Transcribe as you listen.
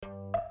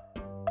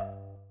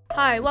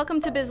Hi, welcome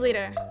to Biz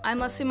Leader. I'm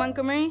Leslie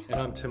Montgomery. And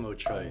I'm Tim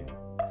O'Choi.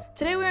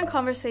 Today we're in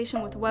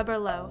conversation with Weber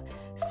Lo,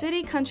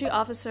 Citi Country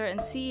Officer and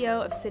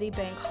CEO of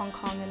Citibank Hong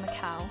Kong and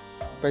Macau.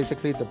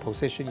 Basically, the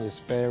position is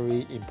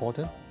very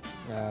important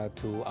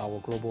to our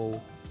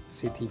global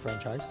Citi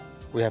franchise.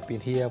 We have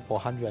been here for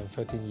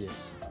 113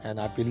 years, and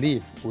I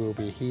believe we will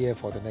be here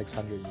for the next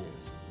 100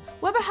 years.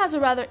 Weber has a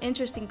rather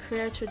interesting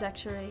career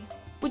trajectory.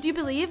 Would you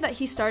believe that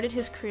he started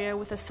his career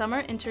with a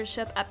summer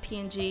internship at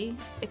P&G,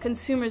 a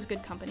consumer's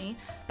good company,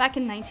 back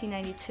in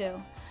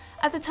 1992,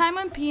 at the time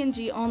when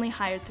P&G only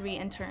hired 3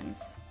 interns?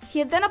 He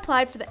had then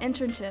applied for the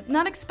internship,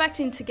 not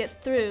expecting to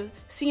get through,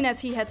 seeing as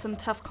he had some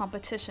tough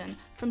competition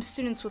from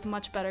students with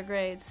much better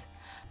grades.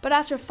 But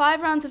after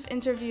 5 rounds of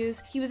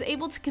interviews, he was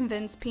able to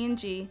convince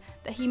P&G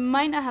that he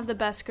might not have the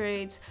best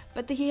grades,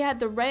 but that he had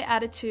the right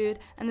attitude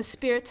and the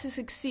spirit to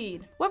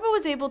succeed. Weber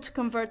was able to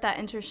convert that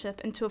internship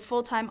into a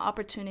full-time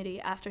opportunity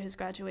after his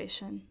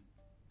graduation.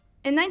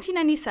 In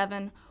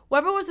 1997,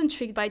 Weber was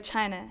intrigued by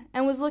China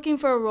and was looking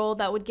for a role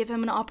that would give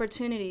him an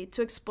opportunity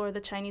to explore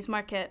the Chinese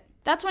market.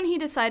 That's when he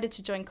decided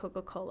to join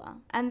Coca-Cola.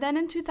 And then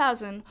in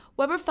 2000,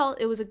 Weber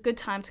felt it was a good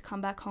time to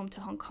come back home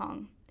to Hong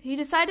Kong. He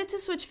decided to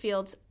switch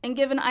fields and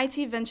give an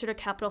IT venture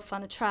capital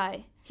fund a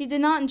try. He did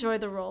not enjoy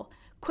the role,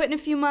 quit in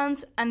a few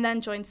months, and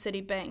then joined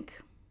Citibank.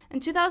 In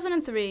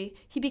 2003,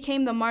 he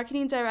became the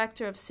marketing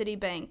director of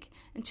Citibank.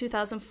 In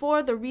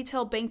 2004, the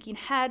retail banking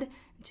head.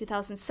 In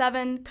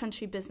 2007,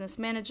 country business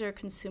manager,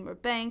 consumer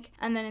bank.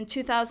 And then in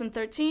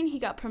 2013, he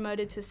got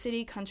promoted to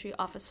Citi Country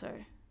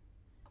Officer.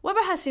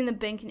 Weber has seen the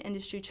banking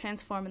industry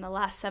transform in the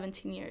last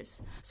 17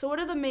 years. So what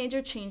are the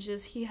major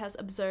changes he has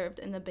observed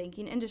in the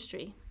banking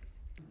industry?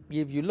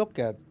 If you look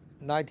at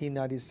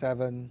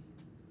 1997,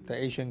 the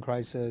Asian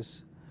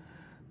crisis,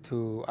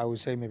 to I would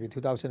say maybe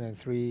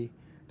 2003,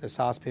 the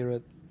SARS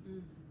period,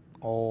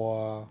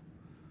 or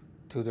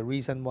to the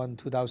recent one,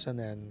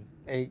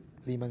 2008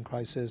 Lehman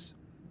crisis,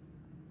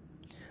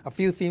 a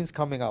few themes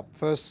coming up.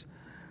 First,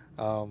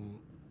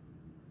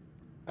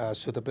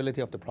 suitability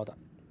of the product,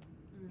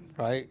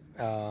 right?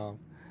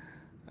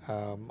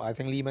 I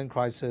think Lehman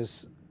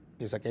crisis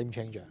is a game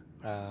changer.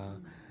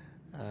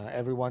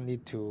 Everyone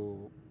need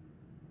to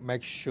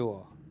make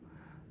sure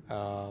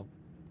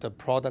the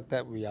product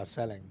that we are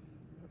selling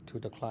to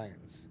the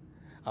clients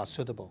are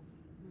suitable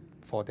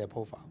for their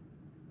profile,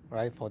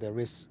 right? For their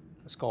risk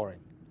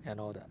scoring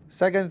and all that.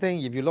 Second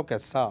thing, if you look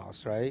at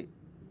SARS, right?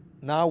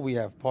 Now we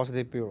have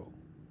positive bureau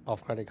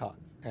of credit card,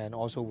 and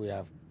also we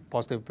have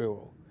positive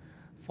bureau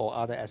for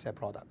other asset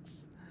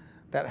products.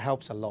 That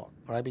helps a lot,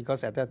 right?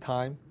 Because at that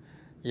time,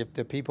 if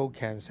the people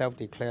can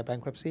self-declare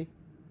bankruptcy,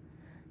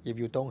 if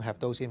you don't have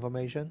those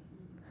information,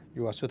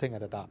 you are shooting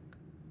at the dark.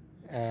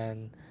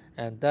 And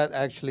that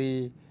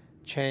actually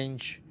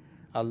changed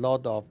a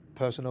lot of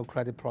personal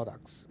credit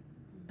products.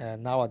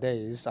 And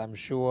nowadays, I'm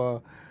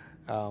sure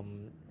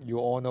you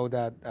all know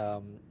that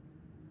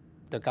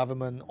the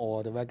government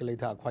or the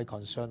regulator are quite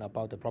concerned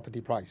about the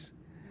property price,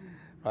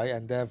 right?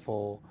 And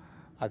therefore,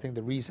 I think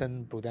the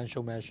recent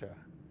prudential measure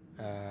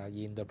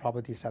in the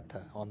property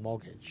sector on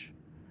mortgage,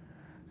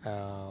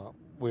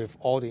 with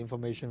all the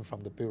information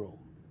from the bureau,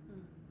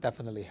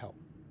 definitely help,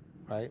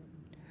 right?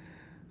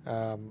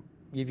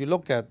 If you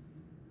look at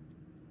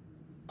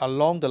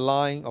along the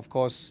line, of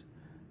course,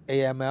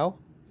 AML,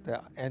 the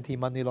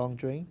anti-money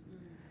laundering,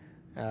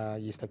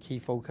 is the key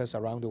focus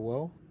around the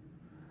world.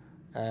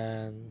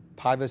 And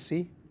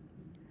privacy,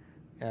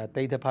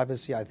 data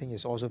privacy, I think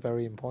is also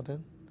very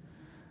important.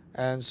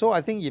 And so I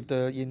think if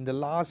in the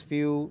last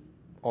few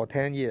or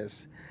 10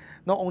 years,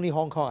 not only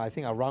Hong Kong, I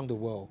think around the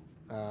world,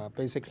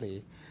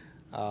 basically,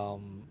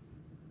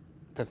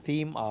 the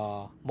theme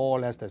are more or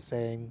less the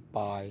same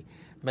by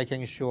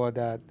making sure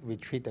that we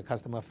treat the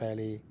customer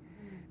fairly,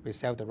 we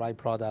sell the right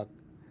product,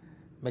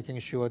 making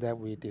sure that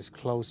we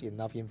disclose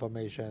enough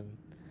information,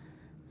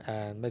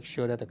 and make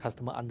sure that the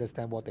customer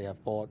understand what they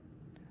have bought.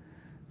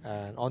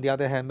 And on the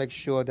other hand, make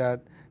sure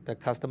that the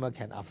customer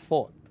can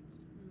afford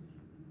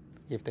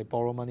if they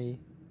borrow money,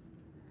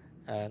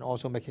 and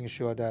also making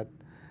sure that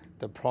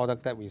the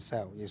product that we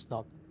sell is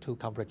not too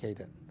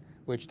complicated,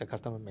 which the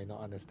customer may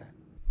not understand.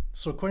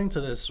 So according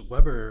to this,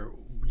 Weber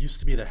used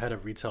to be the head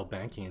of retail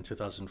banking in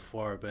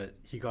 2004, but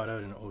he got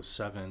out in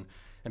 2007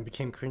 and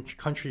became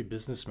country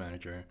business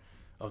manager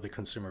of the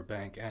consumer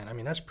bank. And I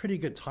mean, that's pretty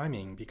good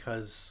timing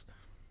because,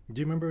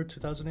 do you remember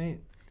 2008?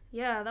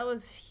 Yeah, that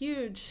was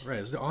huge. Right,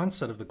 it was the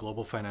onset of the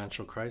global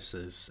financial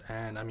crisis.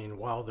 And I mean,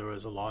 while there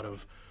was a lot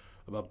of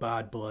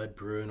bad blood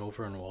brewing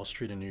over in Wall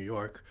Street in New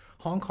York,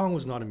 Hong Kong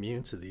was not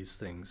immune to these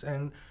things.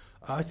 And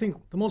I think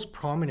the most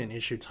prominent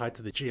issue tied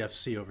to the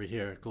GFC over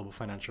here, global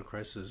financial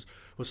crisis,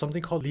 was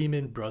something called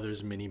Lehman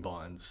Brothers mini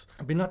bonds.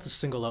 I mean, not to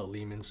single out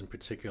Lehman's in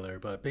particular,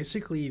 but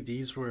basically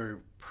these were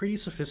pretty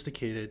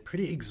sophisticated,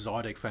 pretty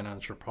exotic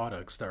financial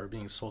products that were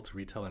being sold to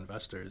retail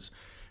investors.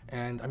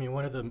 And I mean,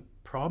 one of the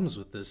problems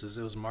with this is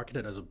it was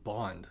marketed as a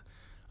bond.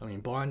 I mean,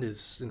 bond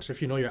is, if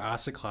you know your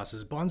asset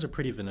classes, bonds are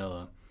pretty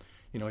vanilla.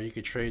 You know, you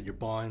could trade your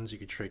bonds, you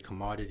could trade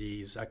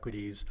commodities,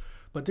 equities,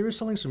 but they were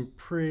selling some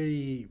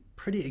pretty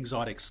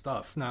exotic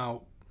stuff.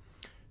 Now,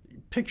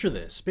 picture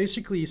this.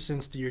 Basically,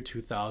 since the year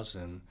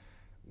 2000,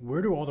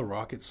 where do all the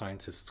rocket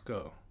scientists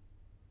go?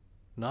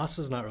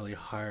 NASA's not really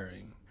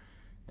hiring.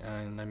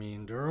 And I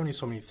mean, there are only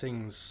so many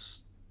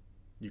things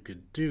you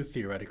could do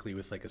theoretically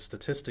with like a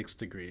statistics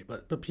degree,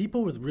 but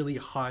people with really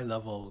high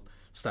level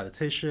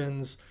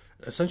statisticians,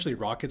 essentially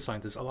rocket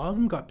scientists, a lot of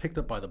them got picked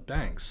up by the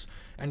banks,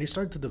 and they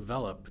started to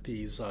develop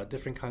these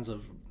different kinds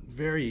of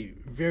very,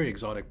 very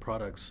exotic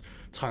products,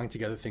 tying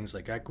together things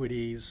like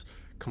equities,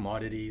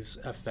 commodities,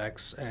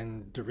 FX,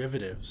 and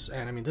derivatives.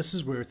 And I mean, this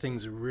is where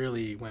things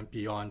really went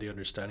beyond the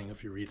understanding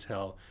of your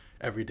retail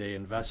everyday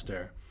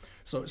investor.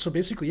 So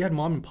basically, you had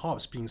mom and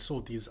pops being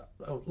sold these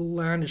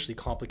outlandishly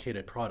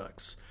complicated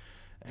products.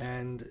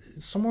 And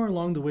somewhere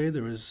along the way,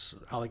 there was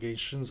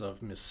allegations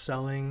of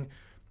mis-selling,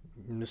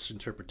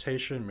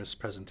 misinterpretation,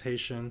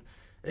 mispresentation.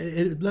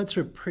 It led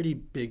to a pretty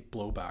big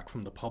blowback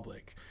from the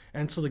public.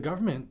 And so the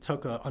government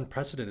took an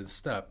unprecedented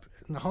step.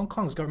 And Hong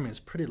Kong's government is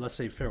pretty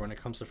laissez-faire when it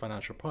comes to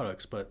financial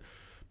products, but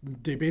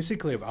they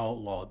basically have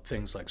outlawed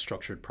things like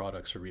structured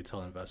products for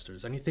retail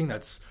investors. Anything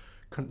that's,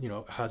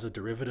 has a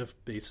derivative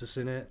basis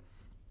in it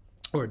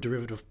or a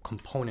derivative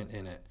component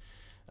in it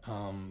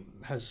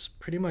has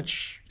pretty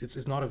much,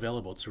 it's not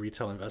available to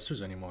retail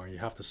investors anymore. You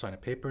have to sign a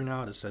paper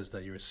now that says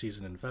that you're a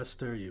seasoned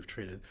investor, you've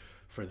traded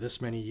for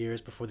this many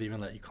years before they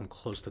even let you come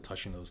close to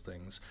touching those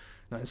things.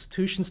 Now,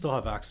 institutions still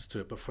have access to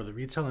it, but for the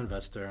retail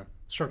investor,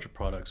 structured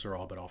products are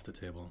all but off the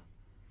table.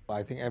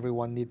 I think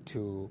everyone needs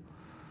to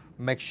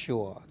make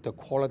sure the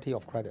quality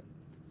of credit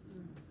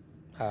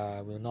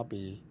will not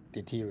be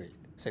deteriorate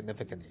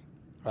significantly,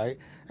 right?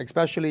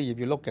 Especially if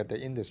you look at the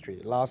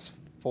industry, last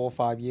 4 or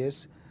 5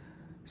 years,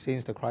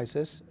 since the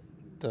crisis,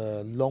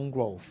 the loan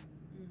growth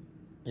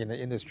in the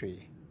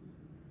industry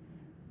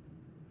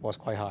was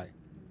quite high.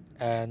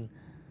 And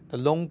the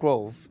loan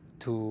growth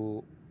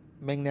to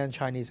mainland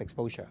Chinese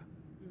exposure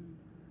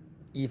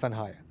even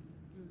higher.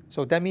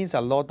 So that means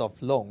a lot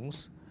of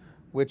loans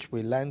which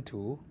we lend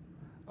to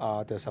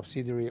are the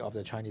subsidiary of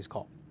the Chinese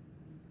corp,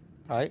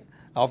 right?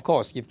 Now, of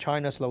course, if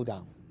China slow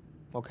down,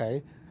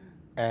 okay,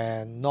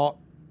 and not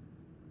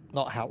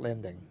hard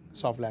lending,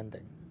 soft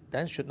lending,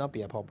 then should not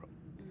be a problem.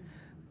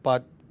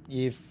 But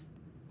if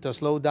the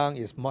slowdown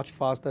is much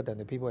faster than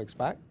the people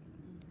expect,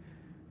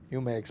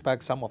 you may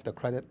expect some of the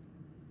credit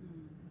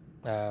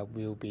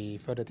will be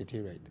further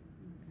deteriorated.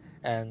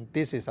 And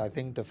this is, I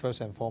think, the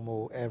first and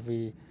foremost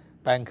every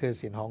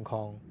bankers in Hong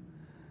Kong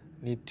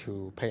need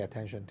to pay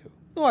attention to.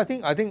 No, I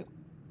think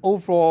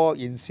overall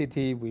in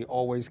Citi, we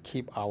always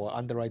keep our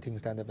underwriting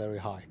standard very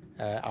high.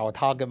 Our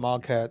target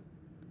market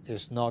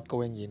is not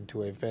going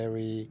into a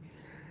very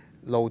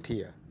low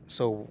tier.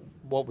 So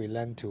what we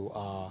lend to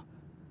are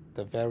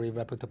the very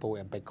reputable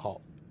and big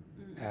corp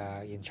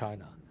in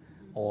China,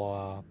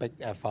 or big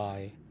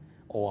FI,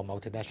 or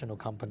multinational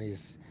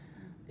companies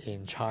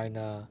in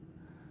China,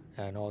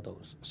 and all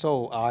those.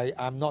 So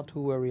I'm not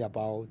too worried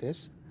about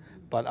this,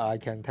 but I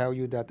can tell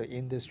you that the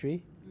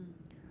industry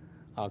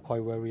are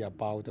quite worried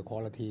about the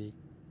quality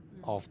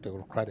of the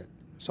credit.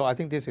 So I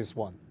think this is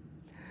one.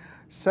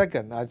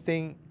 Second, I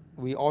think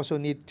we also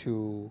need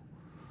to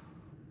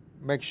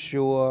make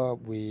sure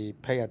we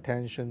pay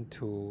attention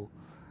to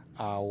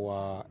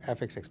our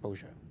FX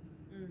exposure,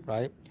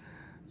 right?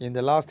 In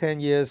the last 10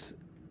 years,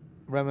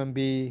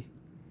 renminbi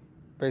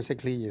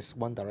basically is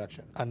one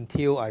direction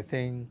until I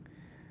think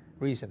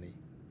recently,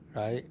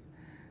 right?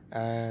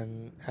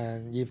 And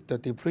if the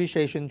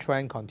depreciation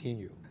trend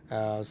continue,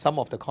 some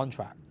of the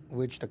contract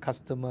which the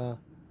customer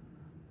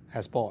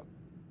has bought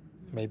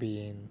may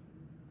be in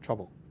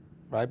trouble,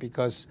 right?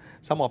 Because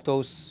some of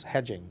those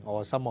hedging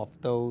or some of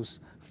those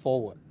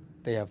forward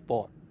they have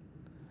bought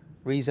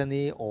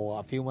recently or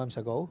a few months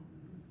ago,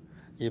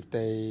 if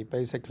they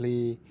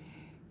basically,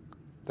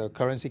 the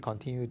currency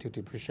continue to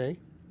depreciate,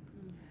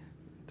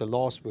 the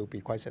loss will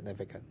be quite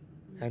significant.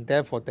 And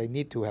therefore, they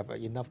need to have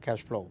enough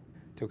cash flow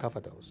to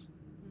cover those,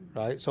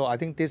 right? So I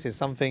think this is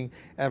something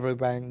every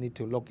bank need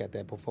to look at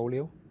their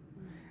portfolio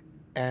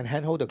and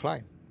handhold the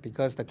client,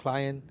 because the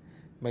client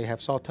may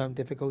have short-term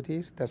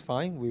difficulties. That's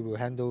fine. We will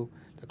handle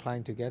the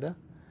client together.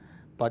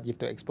 But if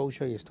the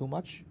exposure is too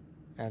much,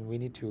 and we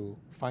need to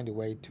find a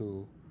way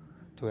to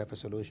have a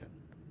solution.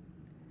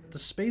 The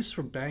space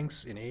for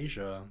banks in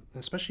Asia,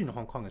 especially in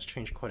Hong Kong, has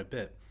changed quite a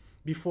bit.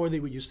 Before, they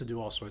used to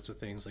do all sorts of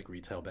things like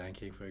retail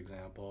banking, for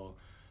example.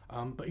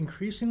 But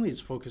increasingly, it's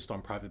focused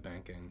on private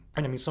banking.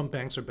 And I mean, some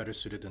banks are better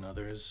suited than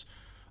others.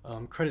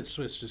 Credit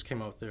Suisse just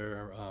came out with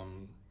their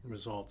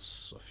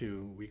results a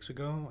few weeks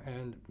ago,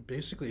 and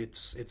basically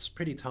it's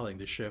pretty telling,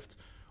 the shift.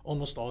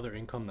 Almost all their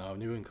income now,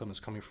 new income, is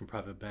coming from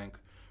private bank,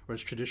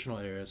 whereas traditional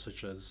areas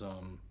such as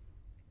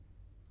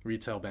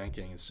retail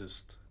banking,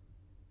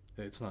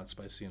 it's not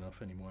spicy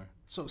enough anymore.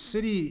 So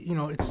Citi,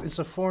 it's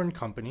a foreign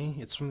company.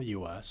 It's from the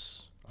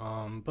U.S.,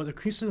 but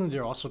increasingly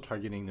they're also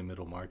targeting the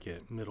middle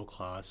market, middle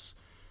class,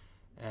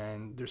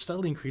 and they're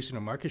steadily increasing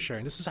their market share.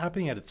 And this is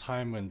happening at a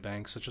time when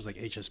banks such as like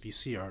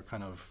HSBC are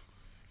kind of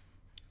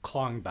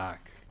clawing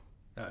back,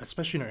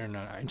 especially in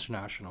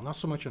international, not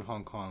so much in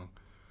Hong Kong.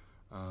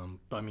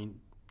 But I mean,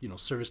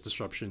 service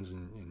disruptions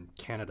in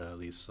Canada, at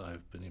least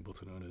I've been able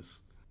to notice.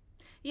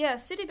 Yeah,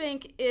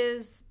 Citibank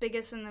is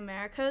biggest in the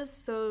Americas,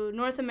 so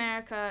North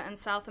America and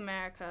South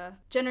America,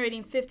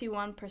 generating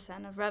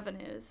 51% of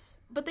revenues.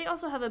 But they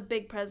also have a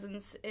big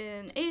presence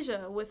in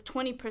Asia with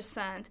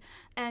 20%,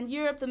 and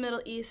Europe, the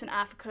Middle East, and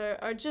Africa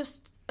are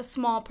just a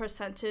small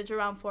percentage,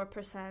 around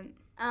 4%.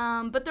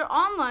 But their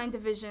online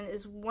division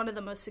is one of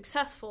the most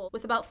successful,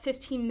 with about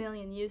 15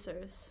 million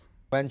users.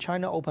 When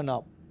China opened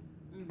up,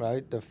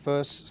 right, the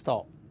first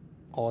stop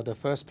or the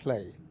first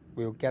play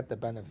will get the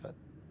benefit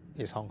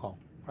is Hong Kong.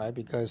 Right?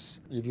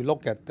 Because if you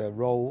look at the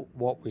role,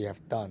 what we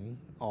have done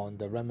on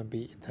the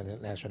renminbi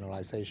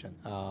internationalization,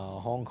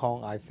 Hong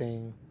Kong, I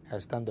think,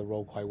 has done the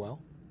role quite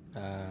well.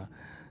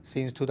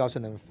 Since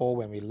 2004,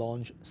 when we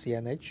launched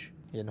CNH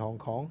in Hong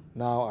Kong,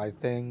 now I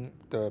think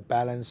the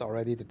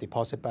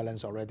deposit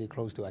balance already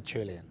close to $1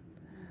 trillion,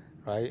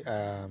 right?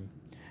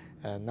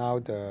 And now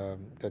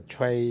the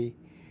trade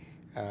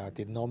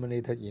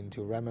denominated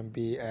into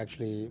renminbi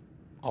actually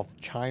of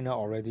China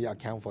already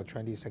account for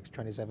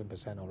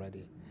 27%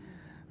 already.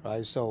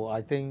 Right, so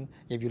I think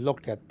if you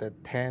look at the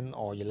 10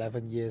 or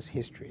 11 years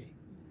history,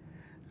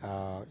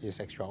 is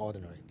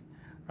extraordinary,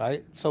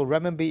 right? So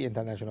renminbi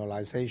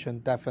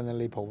internationalization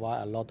definitely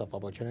provide a lot of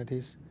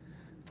opportunities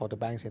for the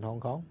banks in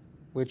Hong Kong,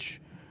 which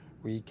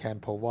we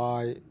can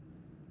provide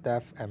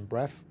depth and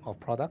breadth of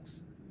products.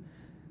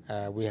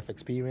 We have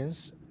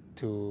experience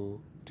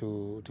to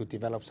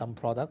develop some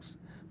products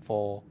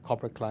for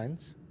corporate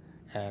clients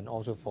and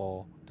also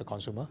for the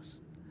consumers.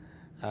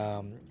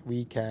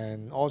 We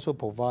can also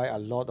provide a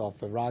lot of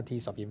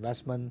varieties of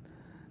investment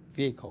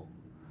vehicle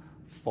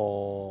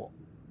for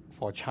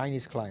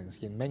Chinese clients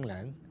in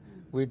mainland,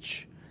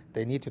 which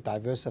they need to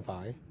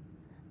diversify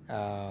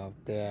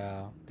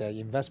their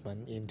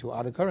investment into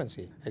other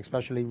currency,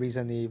 especially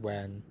recently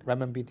when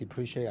renminbi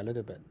depreciate a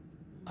little bit.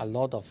 A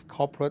lot of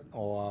corporate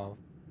or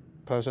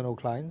personal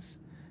clients,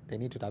 they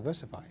need to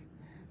diversify,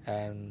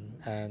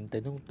 and they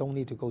don't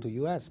need to go to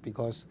US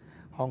because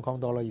Hong Kong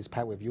dollar is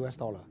pegged with US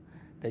dollar.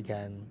 They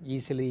can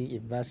easily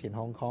invest in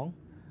Hong Kong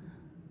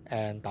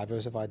and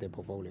diversify their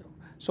portfolio.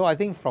 So I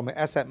think from an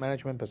asset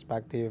management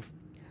perspective,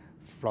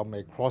 from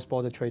a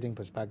cross-border trading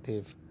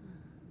perspective,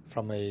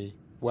 from a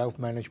wealth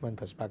management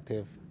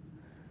perspective,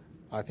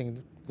 I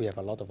think we have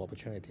a lot of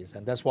opportunities.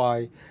 And that's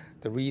why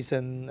the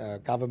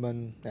recent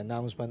government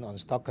announcement on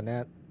Stock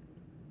Connect,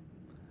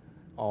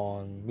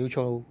 on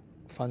mutual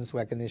funds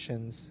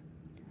recognitions,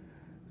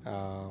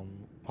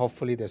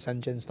 hopefully the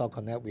Shenzhen Stock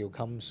Connect will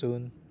come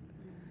soon,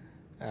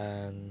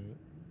 and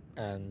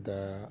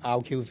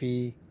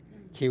RQV,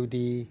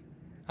 QD,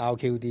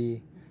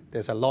 RQD,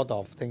 there's a lot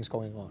of things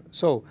going on.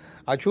 So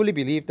I truly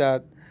believe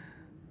that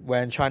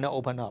when China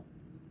open up,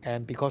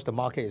 and because the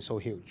market is so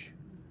huge,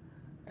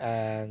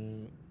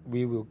 and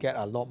we will get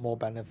a lot more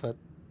benefit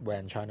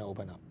when China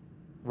open up,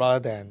 rather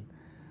than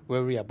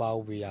worry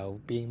about we are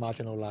being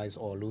marginalized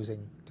or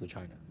losing to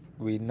China.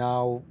 We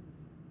now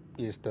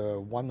is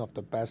one of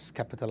the best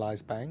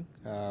capitalized bank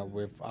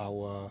with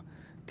our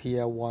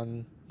Tier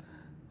 1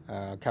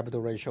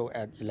 capital ratio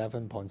at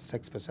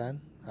 11.6%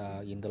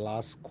 in the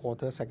last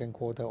quarter, second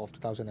quarter of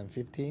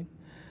 2015,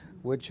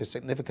 which is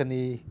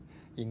significantly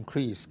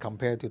increased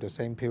compared to the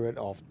same period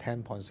of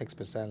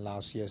 10.6%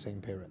 last year,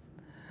 same period.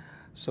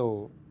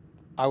 So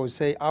I would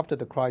say after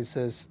the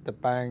crisis, the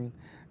bank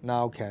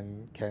now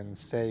can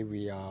say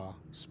we are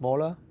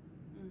smaller,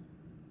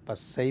 but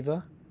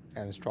safer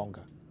and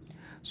stronger.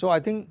 So I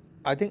think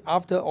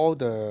after all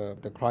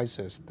the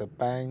crisis, the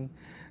bank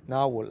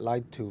now would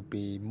like to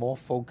be more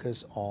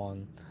focused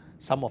on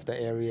some of the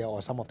area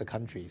or some of the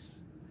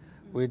countries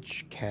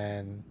which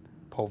can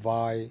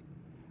provide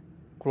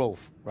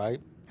growth, right?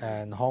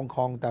 And Hong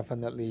Kong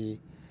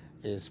definitely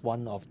is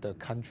one of the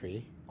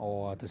country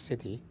or the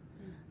city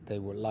they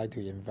would like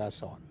to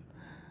invest on.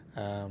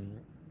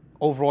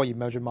 Overall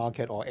emerging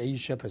market or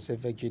Asia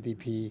Pacific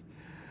GDP,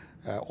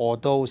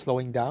 although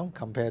slowing down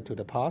compared to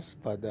the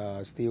past, but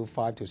still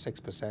 5 to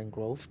 6%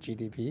 growth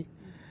GDP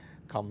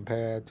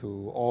compared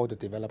to all the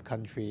developed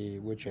country,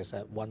 which is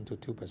at 1 to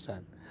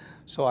 2%.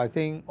 So I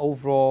think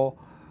overall,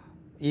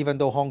 even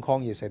though Hong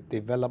Kong is a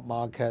developed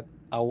market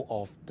out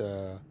of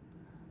the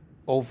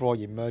overall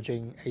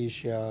emerging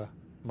Asia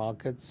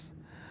markets,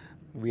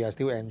 we are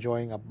still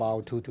enjoying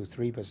about 2 to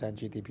 3%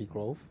 GDP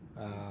growth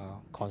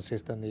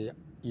consistently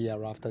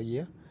year after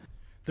year.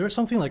 There are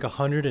something like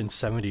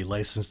 170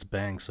 licensed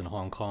banks in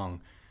Hong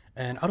Kong,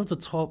 and out of the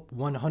top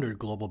 100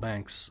 global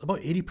banks, about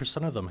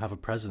 80% of them have a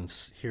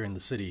presence here in the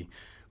city,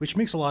 which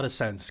makes a lot of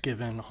sense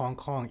given Hong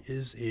Kong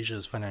is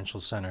Asia's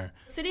financial center.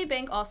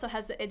 Citibank also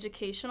has an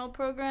educational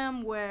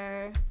program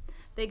where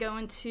they go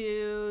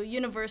into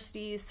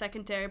universities,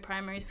 secondary,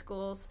 primary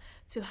schools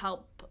to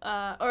help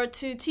or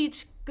to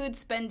teach good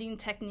spending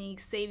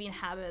techniques, saving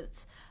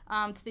habits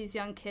to these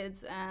young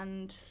kids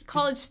and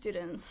college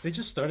students. They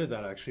just started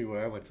that actually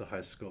where I went to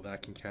high school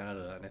back in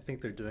Canada, and I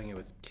think they're doing it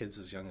with kids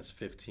as young as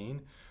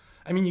 15.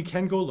 I mean, you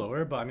can go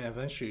lower, but I mean,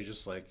 eventually you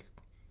just like,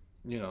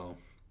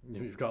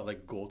 you've got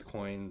like gold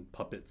coin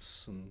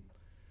puppets and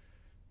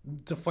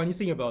The funny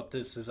thing about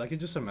this is I can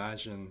just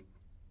imagine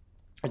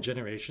a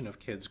generation of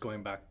kids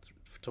going back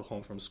to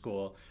home from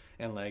school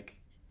and like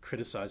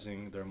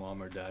criticizing their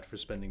mom or dad for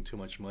spending too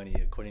much money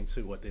according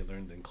to what they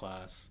learned in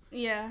class.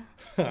 Yeah.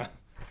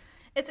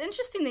 It's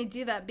interesting they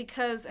do that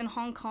because in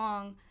Hong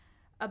Kong,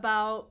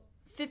 about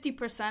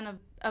 50%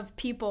 of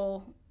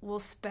people will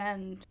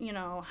spend,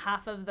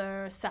 half of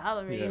their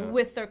salary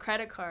with their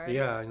credit card.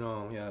 Yeah, I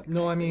know. Yeah.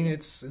 No, I mean,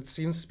 it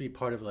seems to be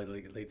part of like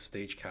late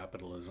stage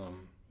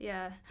capitalism.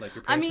 Yeah. Like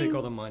your parents make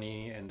all the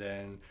money and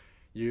then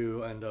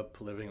you end up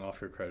living off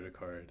your credit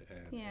card.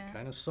 And it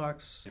kind of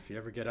sucks. If you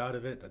ever get out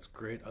of it, that's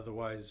great.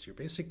 Otherwise, you're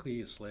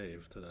basically a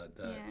slave to that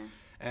debt. Yeah.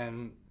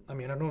 And I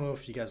mean, I don't know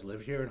if you guys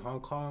live here in Hong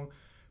Kong,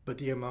 but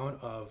the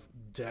amount of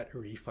debt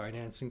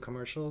refinancing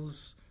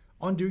commercials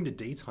on during the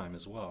daytime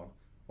as well,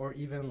 or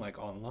even like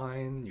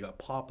online, you got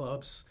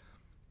pop-ups.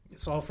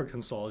 It's all for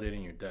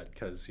consolidating your debt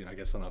because, I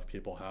guess enough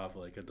people have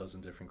like a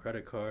dozen different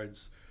credit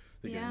cards.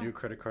 They get a new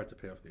credit card to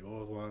pay off the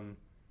old one.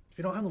 If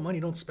you don't have the money,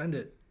 don't spend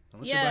it.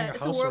 Unless you're buying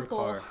a house or a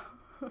car.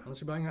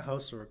 Unless you're buying a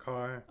house or a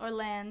car. Or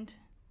land.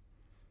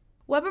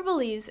 Weber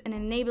believes in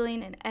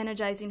enabling and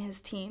energizing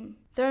his team.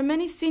 There are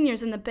many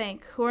seniors in the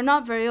bank who are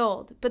not very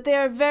old, but they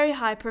are very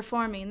high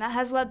performing. That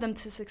has led them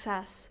to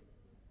success.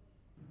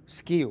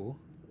 Skill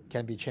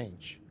can be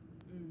changed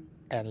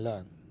and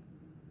learned,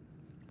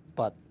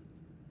 but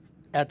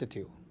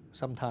attitude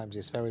sometimes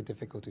is very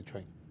difficult to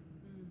train.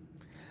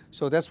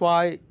 So that's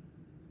why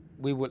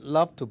we would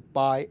love to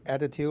buy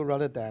attitude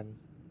rather than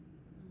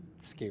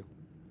skill.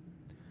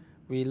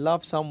 We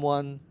love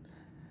someone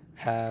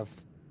have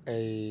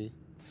a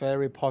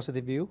very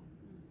positive view,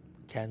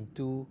 can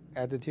do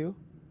attitude.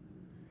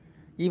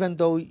 Even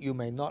though you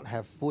may not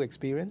have full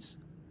experience,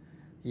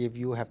 if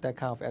you have that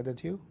kind of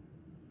attitude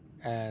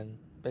and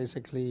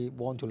basically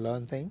want to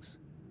learn things,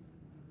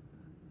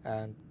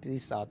 and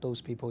these are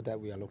those people that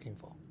we are looking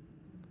for,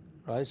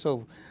 right?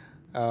 So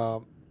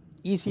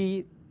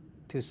easy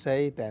to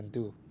say than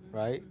do,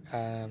 right?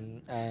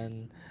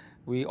 And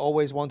we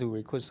always want to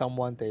recruit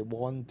someone, they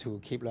want to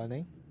keep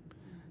learning.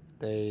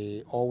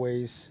 They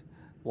always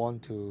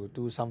want to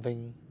do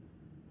something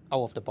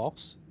out of the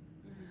box.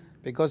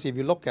 Because if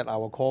you look at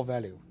our core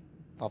value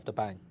of the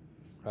bank,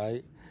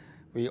 right,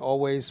 we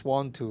always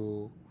want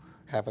to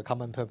have a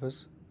common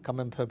purpose.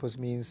 Common purpose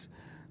means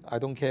I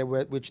don't care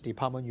which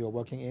department you're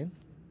working in,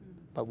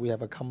 but we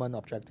have a common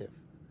objective.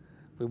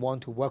 We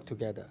want to work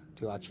together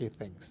to achieve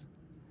things.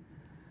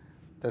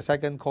 The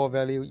second core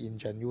value,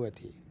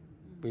 ingenuity.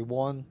 We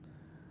want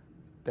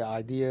the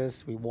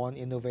ideas, we want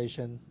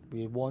innovation,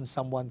 we want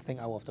someone think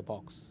out of the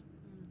box,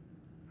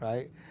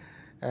 right?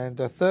 And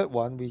the third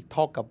one we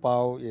talk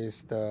about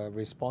is the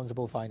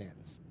responsible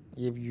finance.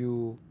 If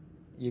you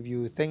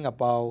think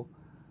about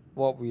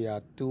what we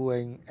are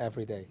doing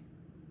every day,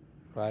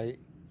 right?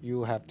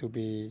 You have to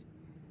be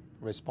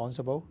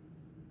responsible.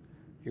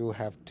 You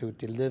have to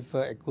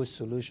deliver a good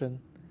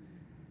solution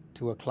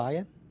to a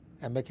client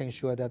and making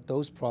sure that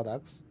those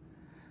products,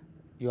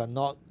 you are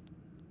not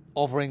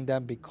offering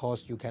them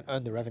because you can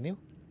earn the revenue,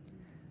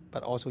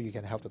 but also you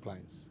can help the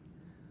clients.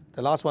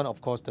 The last one,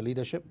 of course, the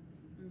leadership,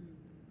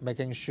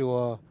 making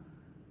sure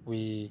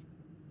we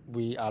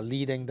are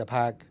leading the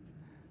pack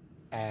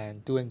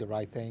and doing the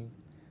right thing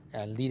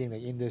and leading the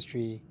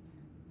industry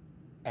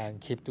and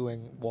keep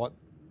doing what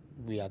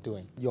we are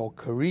doing. Your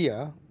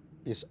career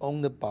is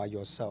owned by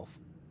yourself,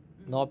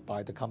 not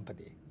by the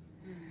company.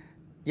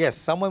 Yes,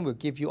 someone will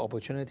give you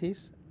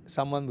opportunities,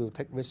 someone will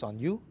take risks on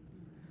you,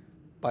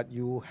 but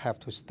you have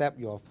to step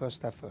your first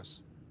step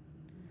first.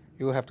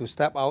 You have to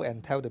step out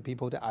and tell the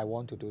people that I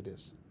want to do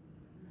this.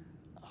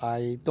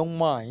 I don't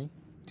mind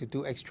to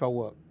do extra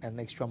work and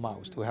extra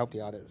miles to help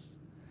the others,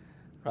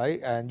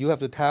 right? And you have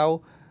to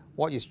tell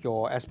what is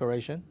your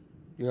aspiration.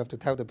 You have to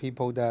tell the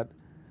people that,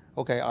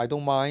 okay, I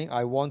don't mind,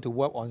 I want to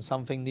work on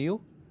something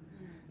new.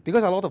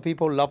 Because a lot of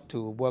people love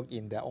to work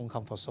in their own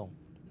comfort zone,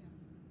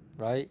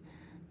 right?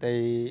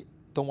 They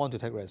don't want to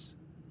take risks.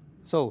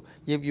 So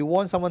if you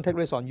want someone to take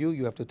risks on you,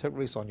 you have to take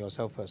risks on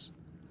yourself first,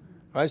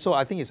 right? So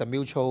I think it's a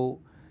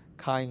mutual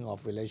kind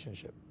of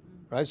relationship,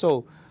 right?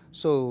 So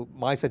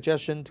my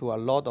suggestion to a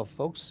lot of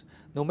folks,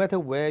 no matter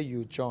where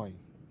you join,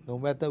 no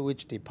matter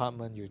which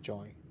department you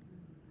join,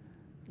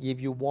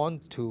 if you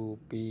want to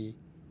be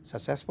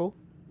successful,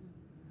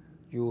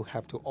 you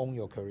have to own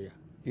your career.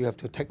 You have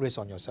to take risks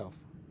on yourself.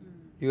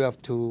 You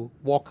have to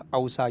walk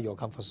outside your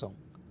comfort zone.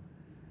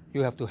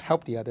 You have to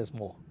help the others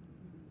more.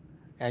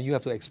 And you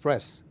have to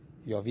express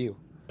your view.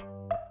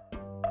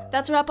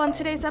 That's a wrap on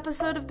today's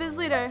episode of Biz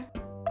Leader.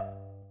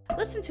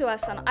 Listen to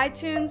us on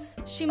iTunes,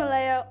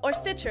 Himalaya, or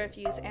Stitcher if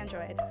you use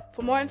Android.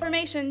 For more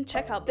information,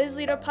 check out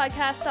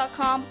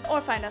bizleaderpodcast.com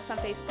or find us on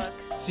Facebook.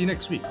 See you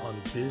next week on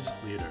Biz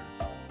Leader.